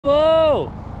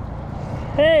Whoa!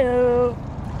 Hey-o!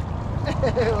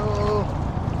 Hey-o.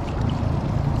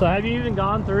 So have you even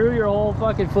gone through your whole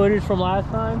fucking footage from last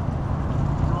time?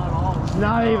 Not all.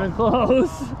 Not even close.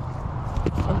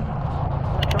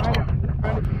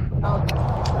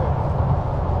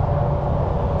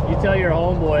 You tell your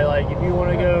homeboy, like, if you want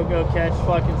to go catch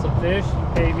fucking some fish, you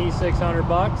pay me $600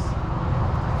 bucks.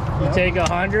 You take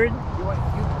 100.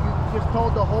 You just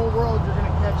told the whole world you're gonna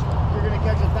catch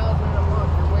 1,000 in a month.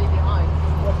 You're way behind.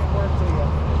 What's it worth to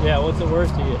you? Yeah, what's it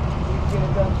worth to you? We get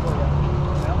it done for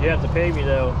you. You have to pay me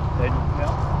though,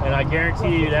 and I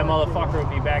guarantee you that motherfucker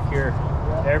will be back here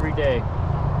every day.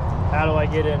 How do I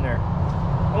get in there?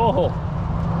 Oh.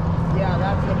 Yeah,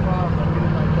 that's the problem. I'm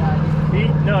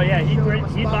getting like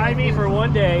that. He'd buy me for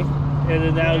one day, and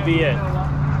then that would be it.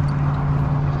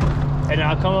 And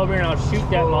I'll come over and I'll shoot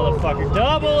that motherfucker.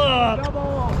 Double up!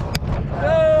 Double!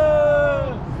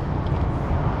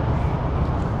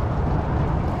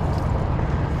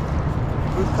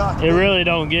 It really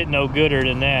don't get no gooder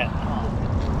than that.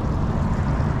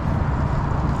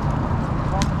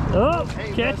 Oh,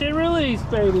 catch and release,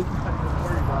 baby.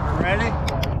 Ready?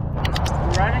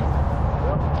 You ready?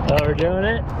 Oh, we're doing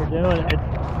it. We're doing it.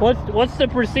 What's the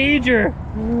procedure?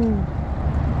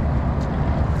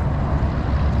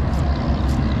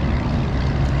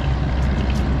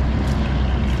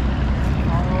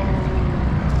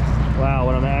 Wow,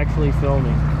 what I'm actually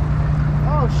filming.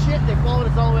 Oh shit! They followed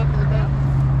us all the way up to the bed.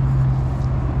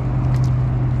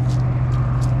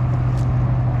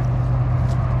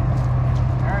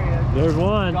 There he is. There's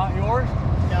one. Got yours?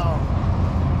 No.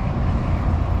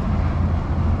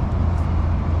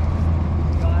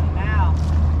 Got it now.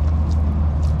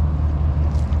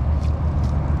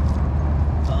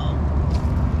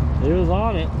 He was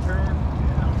on it. Turn.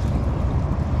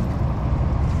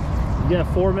 You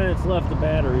got 4 minutes left of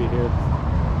battery here.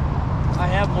 I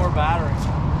have more battery.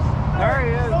 There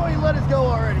he is. Oh, he let us go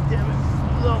already, damn it.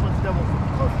 Almost double.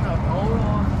 Close enough. Hold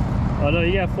on. Oh no,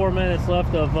 you got 4 minutes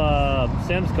left of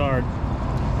Sims card.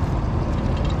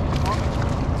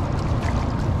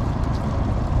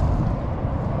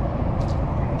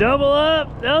 Double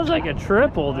up! That was like a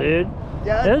triple, dude.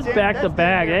 Yeah, That's back to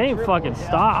back. It ain't triple, fucking yeah.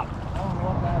 stop. I don't know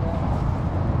what that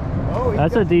is. Oh,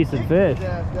 That's a decent fish.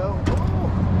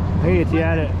 Hey, it's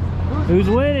at it. Who's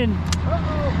winning?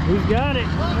 Who's got it?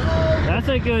 That's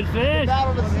a good fish.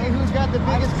 Battle to see who's got the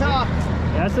biggest cock.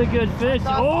 That's a good fish.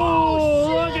 Oh,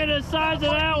 shit. look at the size of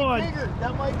that one. Bigger.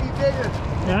 That might be bigger.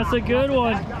 That's a good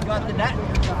one. You got the net.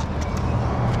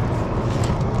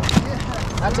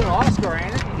 That's an Oscar,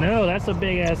 ain't it? No, that's a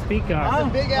big ass peacock. That's a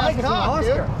big ass cock,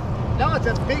 dude. No, it's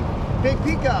a big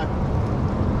peacock.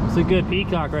 It's a good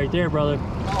peacock right there, brother.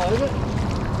 Oh, is it?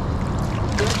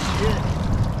 Good shit.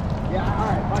 Yeah,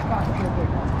 alright. My cock's a big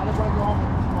one. I just want to go home with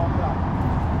a small cock.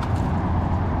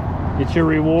 Get your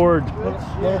reward. Good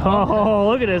shit. Oh,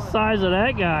 look at the size of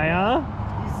that guy, huh?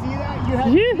 You see that? You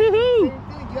had Yoo-hoo. the same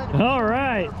thing. You had to All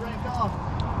right. break off.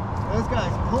 This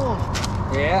guy's cool.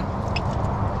 Yeah.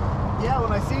 Yeah,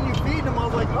 when I seen you feeding him, I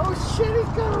was like, oh shit,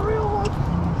 he's got a real one.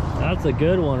 That's a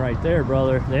good one right there,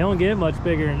 brother. They don't get much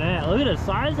bigger than that. Look at the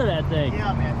size of that thing.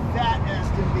 Yeah, man, fat as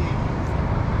can be.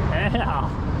 Yeah.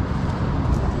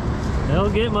 They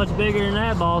don't get much bigger than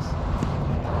that, boss.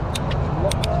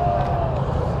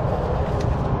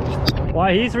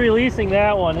 Why, he's releasing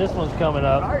that one. This one's coming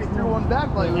up. I already threw one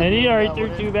back like And he already threw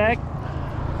two back?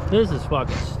 This is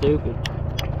fucking stupid.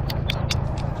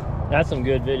 That's some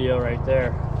good video right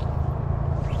there.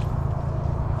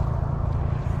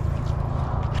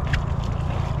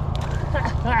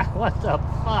 What the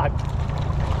fuck?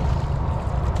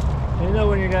 You know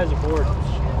when you guys are bored. Oh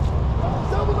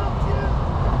shit. Double up, kid.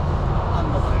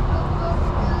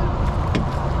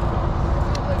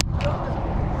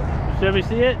 Should we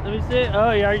see it? Let me see it.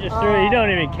 Oh, you already just threw it. You don't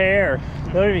even care.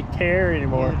 You don't even care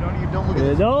anymore. Yeah, don't look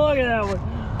at Don't look at that one.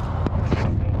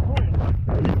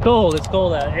 It's cold. It's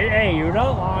cold out. Hey, you're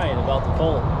not lying about the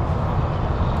cold.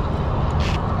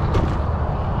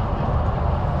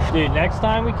 Dude, next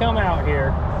time we come out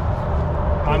here,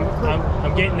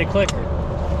 I'm getting the clicker.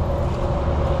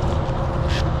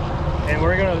 And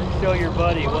we're gonna show your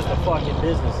buddy what the fucking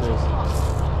business is.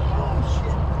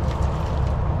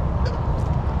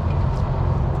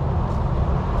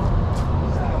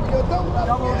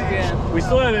 Double again. We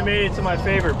still haven't made it to my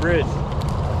favorite bridge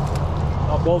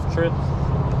on both trips.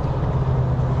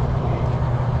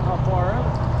 How far up?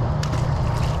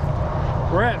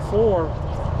 We're at 4.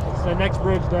 It's the next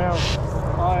bridge down.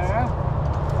 Oh yeah?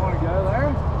 Want to go there?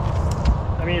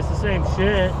 I mean, it's the same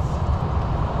shit.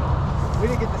 We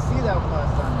didn't get to see that one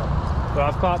last time. But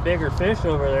I've caught bigger fish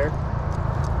over there.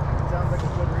 Sounds like a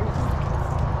good reason.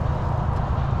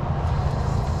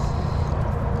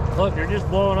 Look, they're just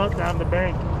blowing up down the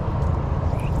bank.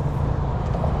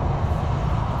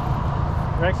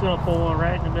 We're actually gonna pull one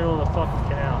right in the middle of the fucking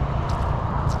canal.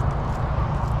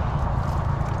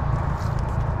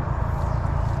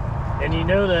 And you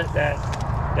know that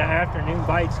afternoon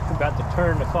bite's about to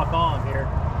turn the fuck on here.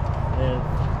 And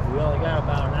we only got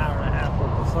about an hour and a half worth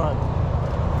of sun.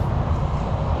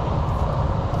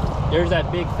 There's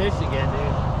that big fish again,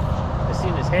 dude. I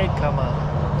seen his head come up.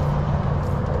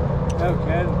 No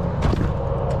kidding.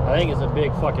 I think it's a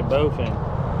big fucking bowfin.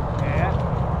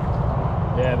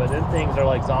 Yeah. Yeah, but them things are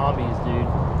like zombies, dude.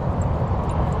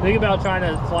 Think about trying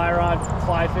to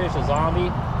fly fish a zombie.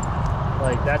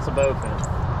 Like, that's a bowfin.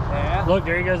 Yeah. Look,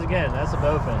 there he goes again. That's a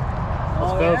bowfin.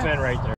 That's Oh, a bowfin right there.